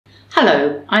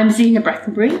Hello, I'm Zena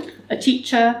Brackenbury, a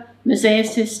teacher,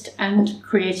 mosaicist and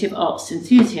creative arts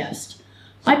enthusiast.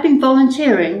 I've been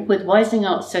volunteering with Wising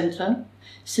Arts Centre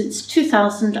since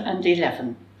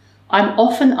 2011. I'm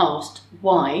often asked,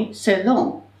 why so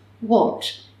long?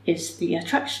 What is the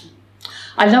attraction?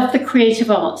 I love the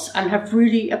creative arts and have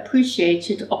really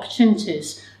appreciated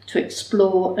opportunities to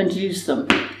explore and use them.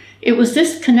 It was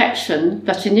this connection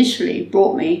that initially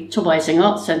brought me to Wising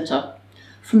Arts Centre.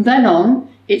 From then on,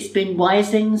 it's been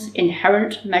Wising's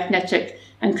inherent magnetic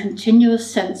and continuous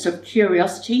sense of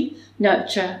curiosity,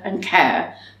 nurture and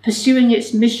care, pursuing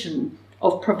its mission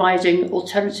of providing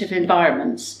alternative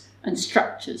environments and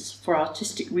structures for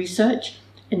artistic research,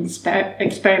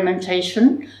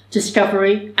 experimentation,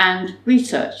 discovery and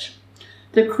research.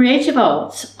 The creative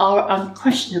arts are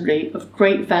unquestionably of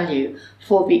great value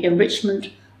for the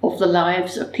enrichment of the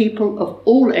lives of people of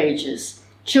all ages,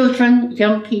 children,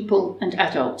 young people and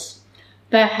adults.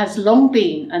 There has long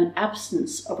been an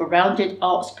absence of a rounded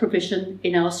arts provision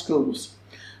in our schools.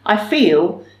 I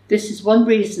feel this is one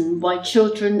reason why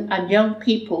children and young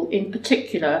people in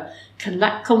particular can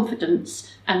lack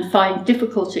confidence and find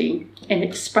difficulty in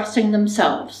expressing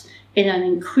themselves in an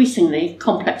increasingly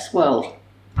complex world.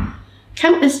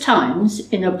 Countless times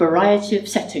in a variety of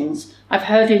settings, I've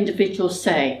heard individuals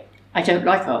say, "I don't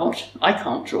like art, I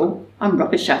can't draw, I'm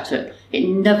rubbish at it, it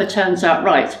never turns out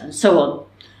right," and so on.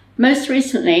 Most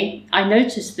recently, I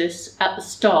noticed this at the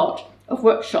start of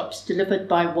workshops delivered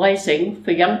by Wising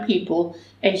for young people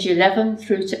aged 11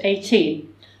 through to 18.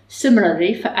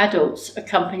 Similarly, for adults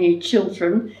accompanied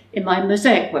children in my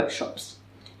mosaic workshops.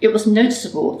 It was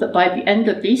noticeable that by the end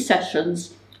of these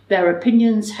sessions, their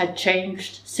opinions had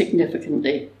changed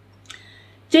significantly.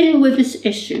 Dealing with this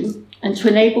issue and to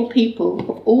enable people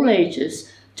of all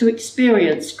ages to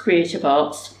experience creative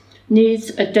arts needs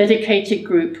a dedicated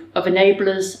group of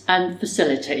enablers and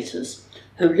facilitators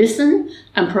who listen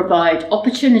and provide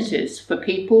opportunities for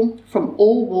people from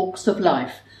all walks of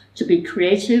life to be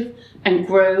creative and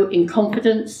grow in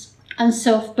confidence and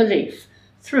self-belief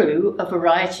through a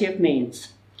variety of means.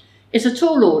 It's a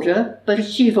tall order, but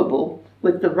achievable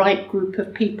with the right group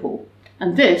of people,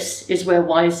 and this is where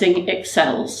Wising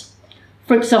excels.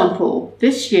 For example,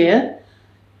 this year,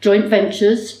 joint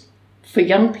ventures for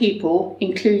young people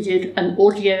included an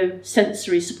audio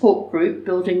sensory support group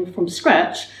building from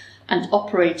scratch and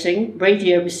operating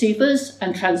radio receivers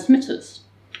and transmitters.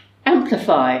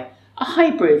 Amplify, a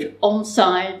hybrid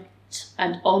on-site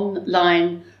and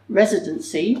online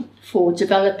residency for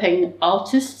developing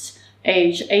artists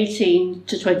aged 18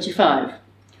 to 25.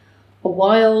 A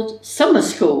wild summer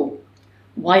school,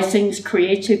 Wising's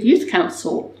Creative Youth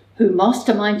Council, who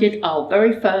masterminded our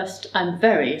very first and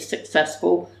very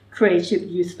successful Creative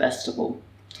Youth Festival,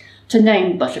 to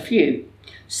name but a few.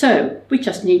 So we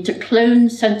just need to clone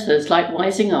centres like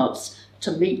Wising Arts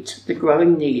to meet the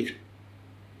growing need.